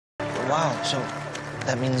wow. So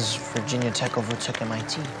that means Virginia Tech overtook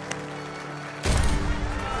MIT.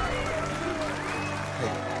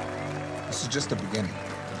 Hey, this is just the beginning.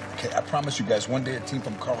 Okay, I promise you guys, one day a team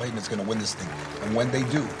from Carl Hayden is going to win this thing. And when they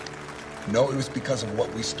do, know it was because of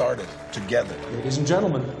what we started together. Ladies and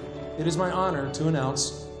gentlemen, it is my honor to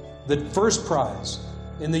announce the first prize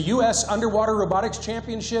in the US Underwater Robotics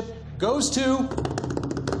Championship goes to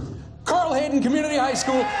Carl Hayden Community High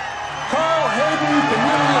School. Carl Hayden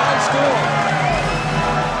Community High School.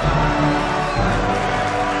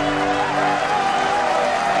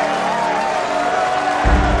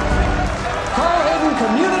 Carl Hayden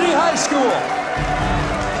Community High School.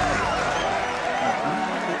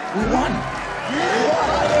 We won.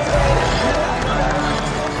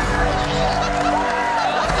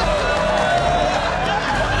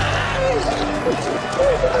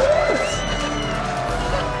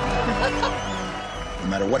 No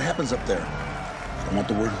matter what happens up there, I don't want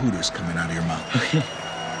the word Hooters coming out of your mouth.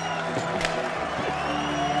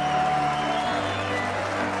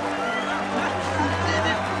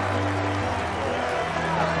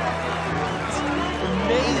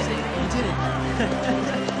 Amazing. You did it.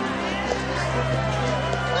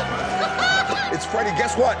 It's Freddie,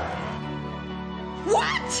 guess what?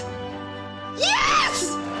 What? Yes!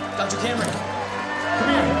 Dr. Cameron, come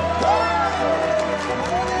here.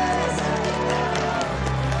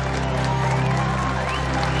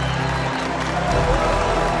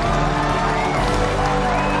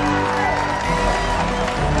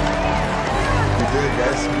 We did it,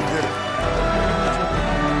 guys. We did it.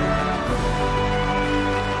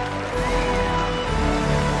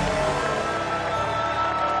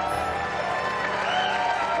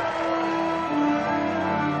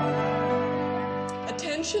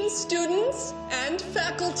 Attention students and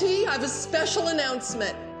faculty, I have a special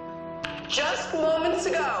announcement. Just moments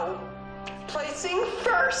ago, placing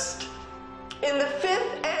first in the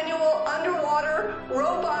 5th annual Underwater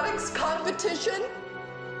Robotics Competition,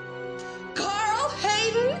 Carl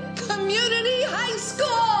Hayden Community